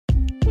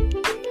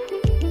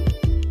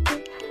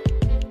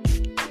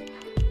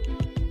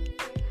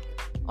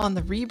On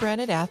the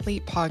Rebranded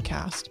Athlete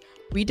podcast,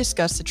 we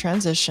discuss the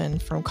transition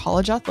from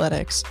college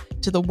athletics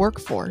to the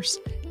workforce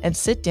and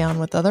sit down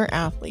with other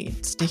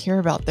athletes to hear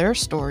about their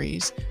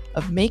stories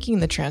of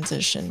making the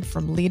transition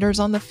from leaders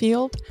on the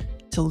field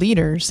to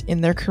leaders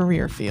in their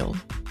career field.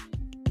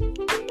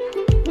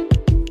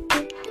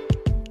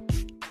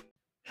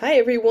 Hi,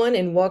 everyone,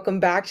 and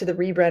welcome back to the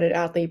Rebranded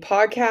Athlete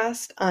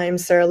podcast. I'm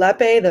Sarah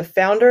Lepe, the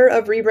founder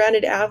of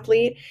Rebranded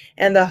Athlete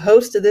and the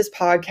host of this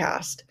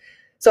podcast.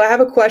 So I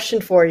have a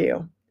question for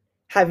you.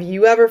 Have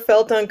you ever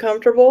felt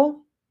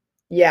uncomfortable?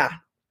 Yeah,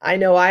 I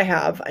know I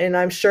have, and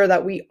I'm sure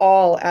that we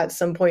all at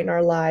some point in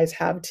our lives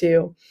have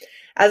too.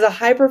 As a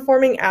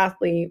high-performing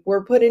athlete,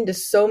 we're put into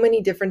so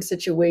many different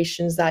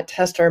situations that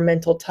test our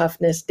mental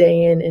toughness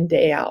day in and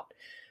day out.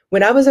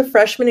 When I was a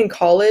freshman in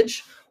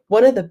college,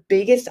 one of the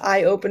biggest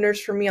eye-openers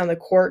for me on the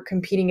court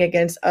competing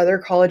against other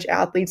college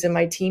athletes and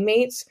my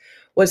teammates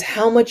was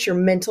how much your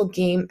mental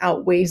game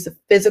outweighs the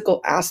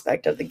physical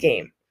aspect of the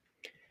game.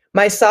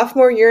 My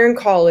sophomore year in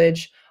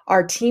college,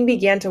 our team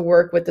began to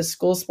work with the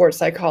school sports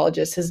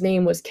psychologist. His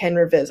name was Ken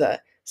Ravizza,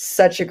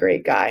 such a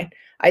great guy.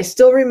 I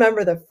still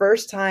remember the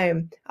first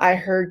time I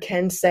heard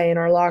Ken say in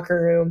our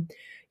locker room,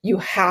 "You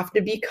have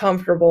to be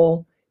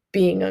comfortable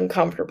being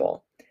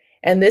uncomfortable."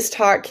 And this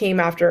talk came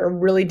after a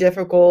really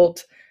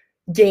difficult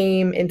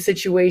game and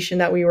situation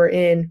that we were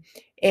in.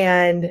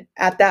 And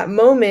at that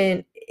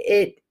moment,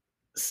 it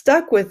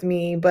stuck with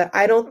me, but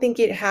I don't think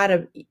it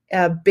had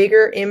a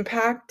bigger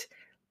impact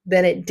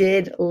than it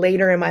did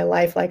later in my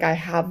life like I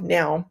have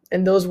now.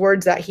 And those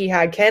words that he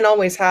had, Ken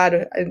always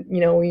had,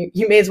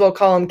 you may as well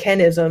call them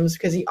Kenisms,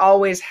 because he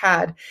always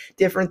had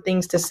different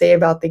things to say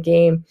about the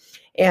game.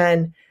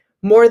 And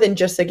more than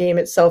just the game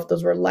itself,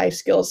 those were life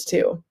skills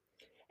too.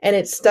 And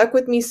it stuck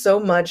with me so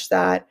much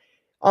that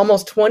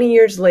almost 20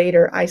 years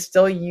later, I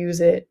still use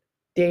it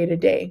day to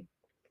day.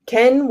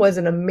 Ken was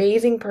an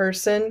amazing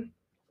person,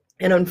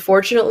 and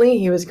unfortunately,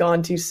 he was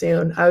gone too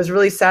soon. I was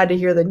really sad to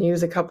hear the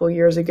news a couple of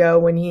years ago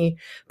when he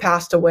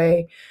passed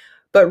away.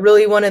 But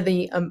really, one of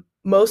the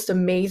most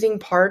amazing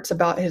parts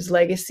about his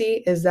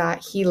legacy is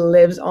that he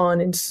lives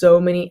on in so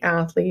many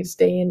athletes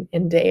day in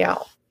and day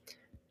out.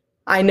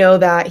 I know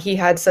that he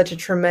had such a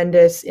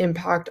tremendous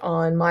impact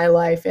on my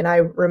life, and I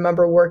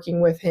remember working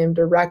with him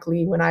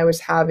directly when I was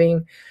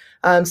having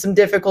some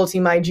difficulty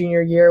my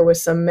junior year with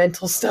some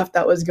mental stuff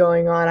that was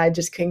going on. I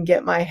just couldn't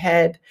get my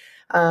head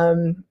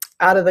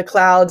out of the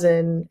clouds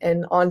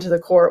and onto the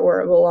court where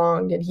it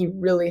belonged. And he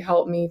really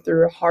helped me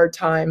through a hard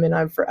time. And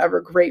I'm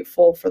forever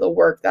grateful for the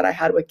work that I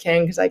had with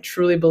Ken, because I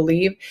truly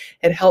believe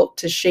it helped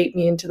to shape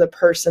me into the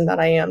person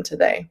that I am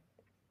today.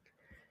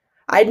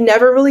 I'd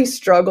never really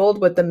struggled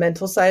with the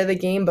mental side of the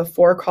game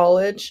before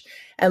college.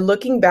 And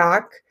looking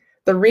back,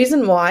 the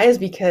reason why is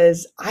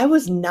because I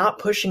was not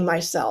pushing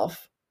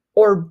myself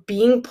or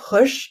being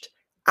pushed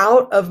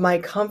out of my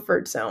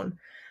comfort zone.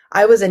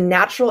 I was a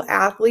natural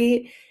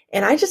athlete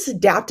and I just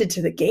adapted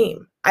to the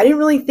game. I didn't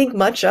really think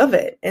much of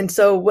it. And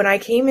so when I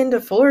came into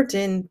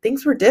Fullerton,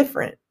 things were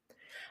different.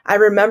 I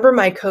remember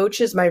my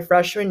coaches my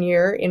freshman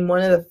year in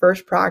one of the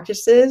first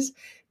practices,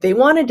 they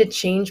wanted to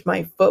change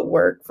my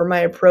footwork for my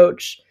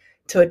approach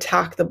to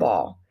attack the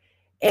ball.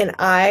 And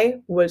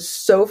I was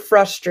so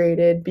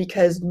frustrated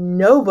because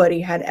nobody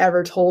had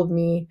ever told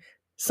me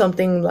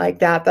something like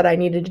that I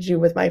needed to do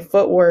with my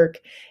footwork.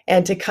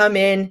 And to come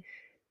in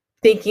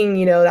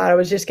thinking, that I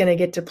was just going to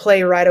get to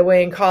play right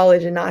away in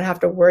college and not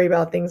have to worry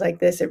about things like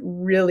this, it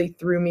really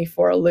threw me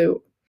for a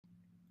loop.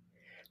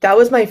 That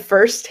was my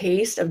first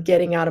taste of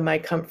getting out of my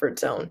comfort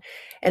zone.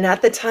 And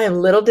at the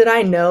time, little did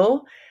I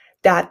know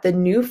that the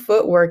new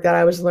footwork that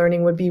I was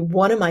learning would be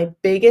one of my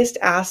biggest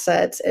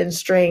assets and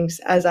strengths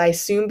as I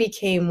soon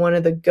became one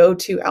of the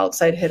go-to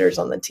outside hitters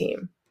on the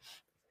team.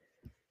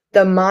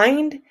 The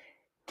mind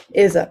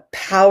is a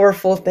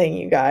powerful thing,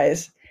 you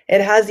guys. It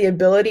has the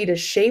ability to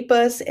shape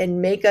us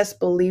and make us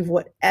believe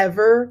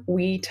whatever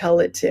we tell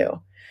it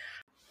to.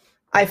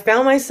 I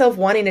found myself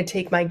wanting to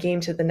take my game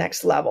to the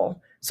next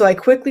level, so I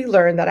quickly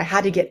learned that I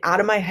had to get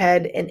out of my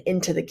head and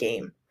into the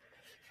game.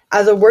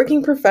 As a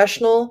working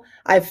professional,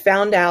 I've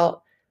found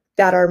out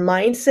that our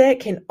mindset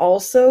can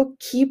also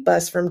keep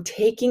us from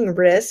taking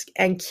risk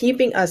and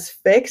keeping us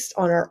fixed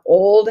on our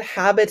old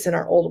habits and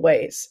our old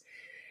ways.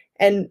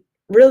 And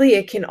really,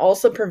 it can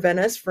also prevent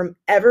us from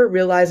ever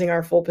realizing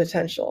our full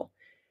potential.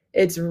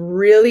 It's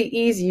really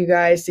easy, you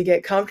guys, to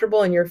get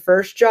comfortable in your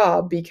first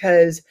job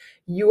because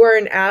you are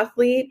an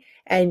athlete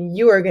and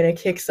you are going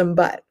to kick some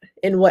butt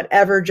in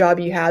whatever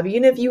job you have.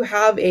 Even if you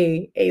have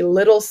a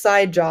little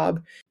side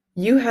job,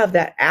 you have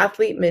that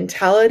athlete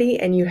mentality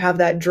and you have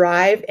that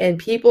drive, and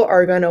people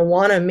are going to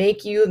want to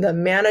make you the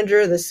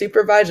manager, the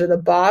supervisor, the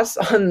boss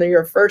on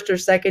your first or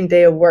second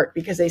day of work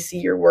because they see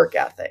your work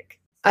ethic.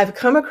 I've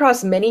come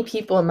across many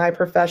people in my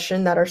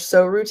profession that are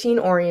so routine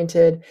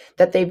oriented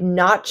that they've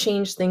not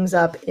changed things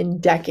up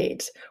in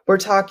decades. We're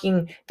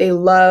talking they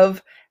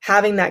love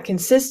having that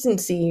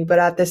consistency, but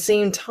at the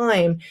same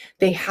time,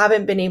 they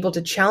haven't been able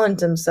to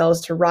challenge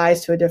themselves to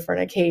rise to a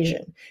different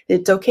occasion.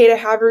 It's okay to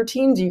have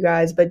routines, you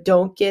guys, but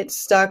don't get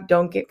stuck,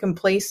 don't get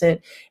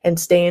complacent and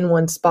stay in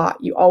one spot.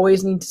 You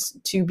always need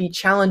to be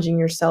challenging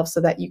yourself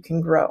so that you can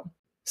grow.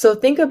 So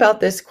think about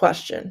this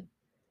question.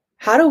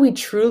 How do we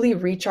truly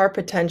reach our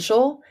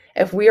potential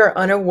if we are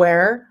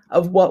unaware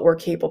of what we're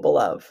capable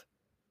of?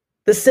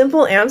 The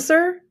simple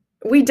answer,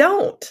 we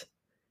don't.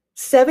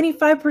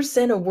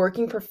 75% of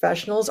working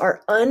professionals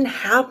are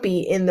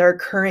unhappy in their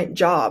current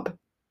job.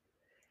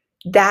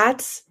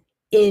 That's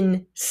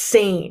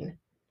insane.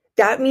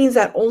 That means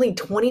that only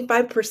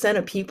 25%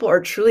 of people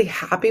are truly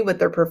happy with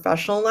their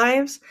professional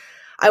lives.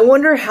 I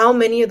wonder how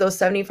many of those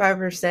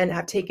 75%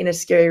 have taken a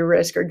scary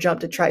risk or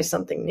jumped to try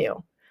something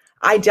new.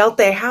 I doubt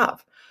they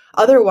have.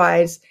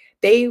 Otherwise,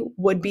 they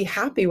would be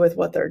happy with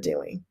what they're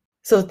doing.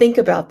 So think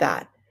about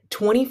that.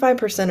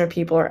 25% of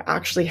people are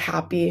actually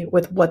happy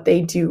with what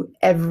they do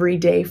every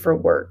day for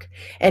work.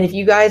 And if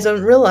you guys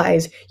don't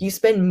realize, you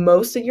spend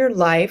most of your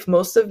life,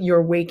 most of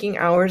your waking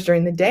hours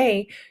during the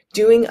day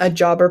doing a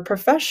job or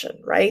profession,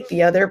 right?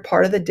 The other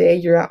part of the day,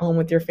 you're at home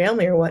with your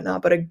family or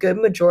whatnot, but a good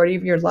majority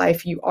of your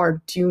life, you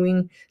are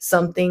doing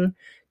something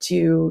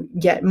to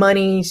get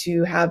money,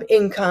 to have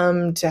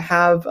income, to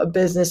have a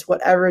business,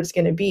 whatever it's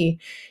going to be.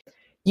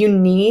 You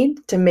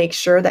need to make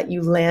sure that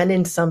you land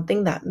in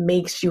something that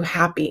makes you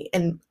happy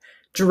and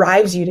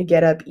drives you to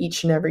get up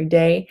each and every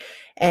day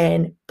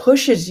and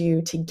pushes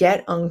you to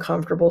get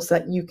uncomfortable so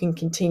that you can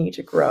continue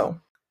to grow.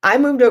 I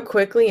moved up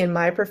quickly in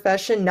my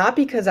profession, not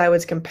because I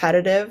was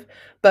competitive,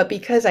 but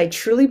because I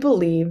truly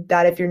believe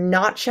that if you're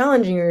not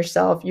challenging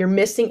yourself, you're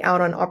missing out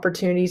on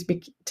opportunities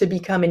to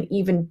become an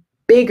even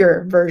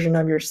bigger version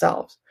of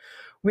yourselves.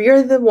 We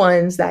are the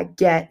ones that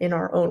get in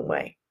our own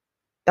way.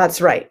 That's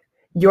right.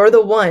 You're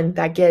the one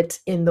that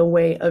gets in the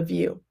way of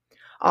you.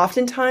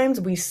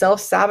 Oftentimes, we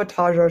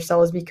self-sabotage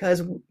ourselves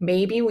because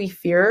maybe we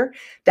fear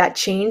that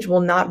change will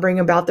not bring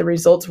about the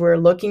results we're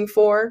looking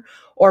for,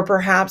 or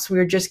perhaps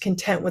we're just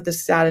content with the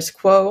status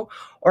quo,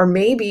 or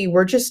maybe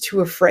we're just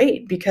too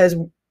afraid because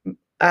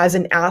as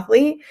an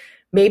athlete,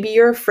 maybe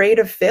you're afraid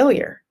of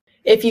failure.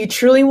 If you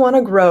truly want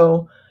to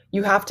grow,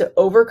 you have to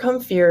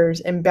overcome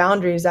fears and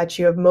boundaries that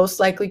you have most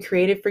likely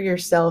created for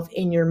yourself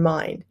in your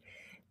mind.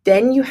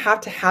 Then you have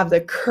to have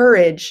the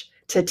courage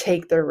to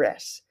take the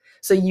risk.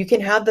 So you can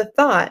have the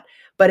thought,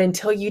 but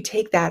until you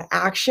take that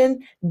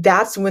action,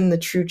 that's when the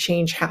true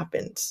change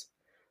happens.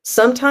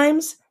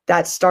 Sometimes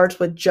that starts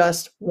with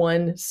just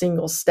one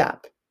single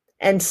step.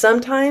 And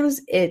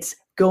sometimes it's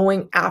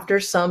going after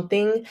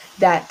something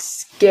that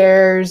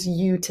scares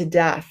you to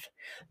death.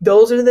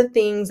 Those are the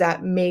things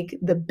that make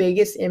the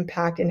biggest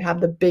impact and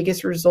have the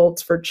biggest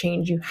results for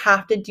change. You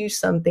have to do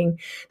something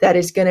that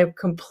is going to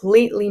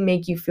completely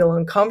make you feel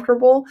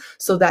uncomfortable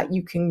so that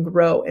you can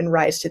grow and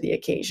rise to the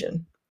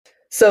occasion.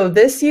 So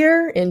this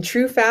year, in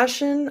true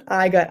fashion,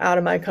 I got out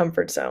of my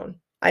comfort zone.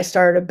 I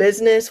started a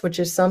business, which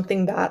is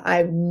something that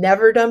I've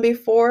never done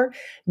before,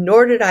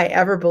 nor did I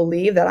ever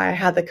believe that I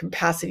had the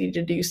capacity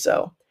to do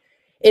so.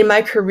 In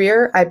my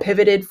career, I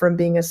pivoted from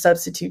being a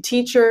substitute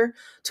teacher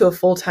to a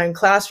full-time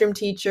classroom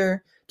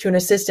teacher to an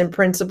assistant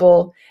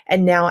principal,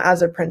 and now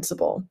as a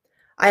principal.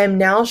 I am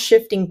now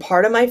shifting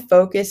part of my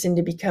focus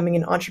into becoming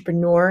an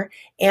entrepreneur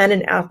and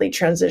an athlete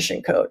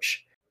transition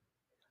coach.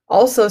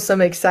 Also,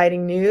 some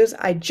exciting news.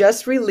 I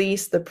just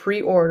released the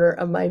pre-order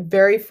of my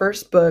very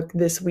first book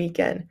this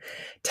weekend.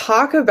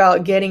 Talk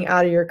about getting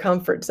out of your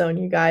comfort zone,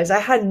 you guys. I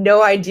had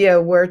no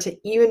idea where to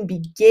even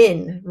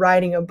begin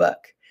writing a book,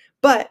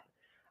 but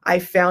I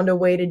found a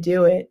way to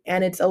do it,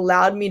 and it's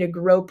allowed me to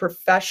grow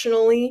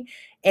professionally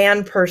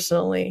and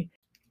personally.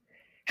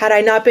 Had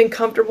I not been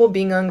comfortable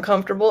being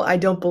uncomfortable, I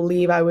don't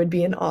believe I would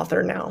be an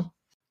author now.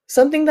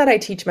 Something that I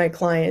teach my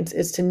clients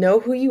is to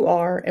know who you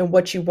are and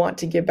what you want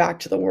to give back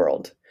to the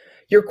world.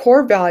 Your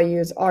core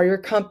values are your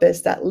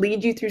compass that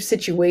lead you through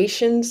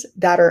situations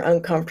that are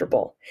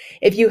uncomfortable.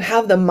 If you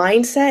have the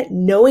mindset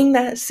knowing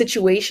that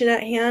situation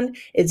at hand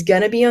is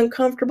going to be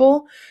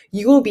uncomfortable,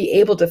 you will be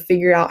able to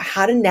figure out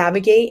how to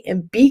navigate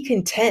and be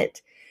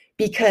content,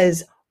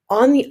 because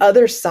on the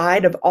other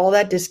side of all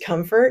that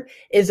discomfort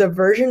is a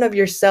version of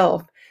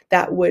yourself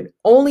that would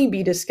only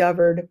be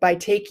discovered by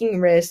taking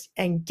risks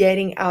and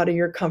getting out of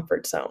your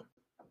comfort zone.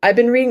 I've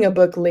been reading a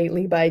book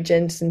lately by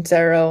Jen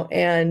Sincero,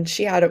 and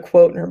she had a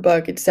quote in her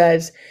book. It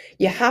says,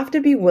 "You have to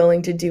be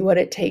willing to do what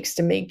it takes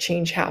to make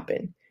change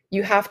happen.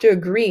 You have to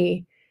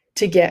agree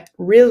to get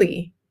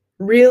really,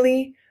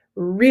 really,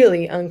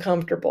 really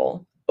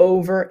uncomfortable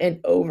over and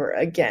over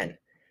again."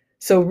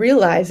 So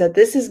realize that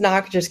this is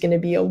not just going to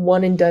be a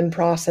one and done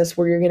process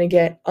where you're going to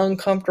get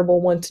uncomfortable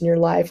once in your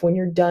life when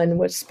you're done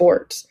with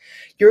sports.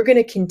 You're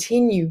going to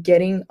continue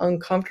getting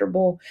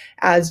uncomfortable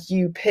as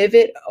you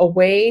pivot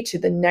away to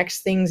the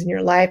next things in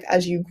your life,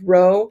 as you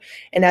grow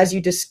and as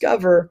you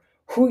discover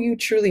who you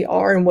truly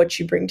are and what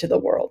you bring to the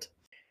world.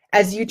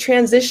 As you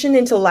transition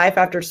into life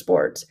after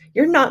sports,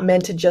 you're not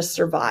meant to just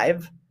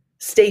survive,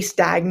 stay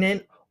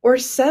stagnant, or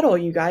settle,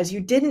 you guys. You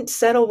didn't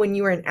settle when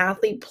you were an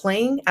athlete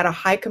playing at a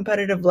high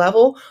competitive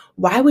level.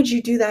 Why would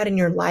you do that in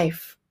your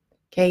life?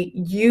 Okay,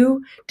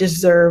 you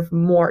deserve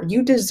more.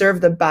 You deserve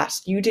the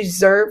best. You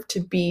deserve to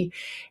be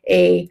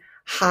a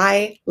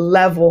high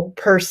level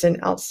person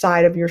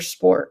outside of your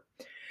sport.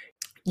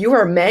 You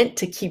are meant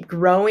to keep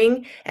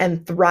growing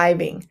and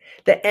thriving.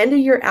 The end of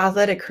your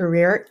athletic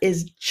career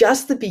is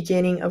just the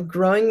beginning of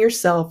growing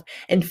yourself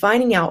and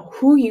finding out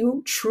who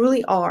you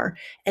truly are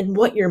and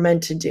what you're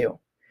meant to do.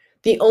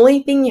 The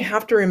only thing you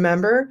have to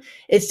remember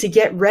is to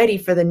get ready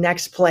for the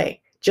next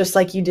play, just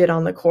like you did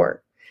on the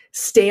court.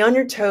 Stay on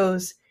your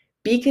toes.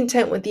 Be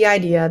content with the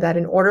idea that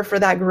in order for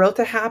that growth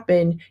to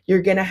happen,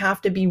 you're going to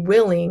have to be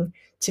willing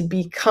to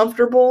be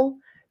comfortable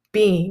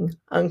being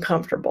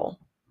uncomfortable.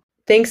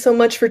 Thanks so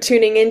much for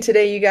tuning in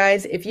today, you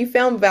guys. If you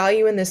found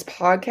value in this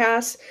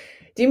podcast,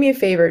 do me a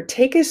favor,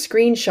 take a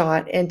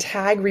screenshot and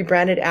tag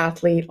Rebranded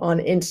Athlete on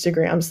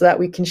Instagram so that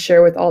we can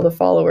share with all the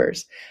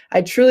followers.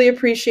 I truly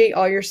appreciate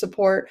all your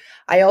support.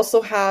 I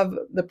also have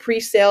the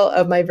pre-sale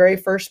of my very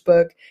first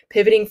book,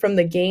 Pivoting from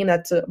the Game,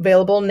 that's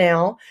available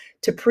now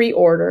to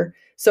pre-order.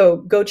 So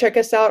go check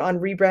us out on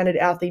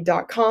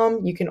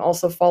rebrandedathlete.com. You can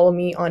also follow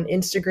me on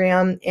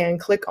Instagram and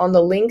click on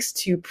the links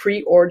to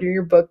pre-order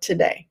your book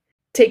today.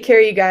 Take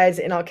care, you guys,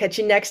 and I'll catch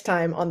you next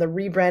time on the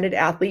Rebranded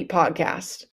Athlete podcast.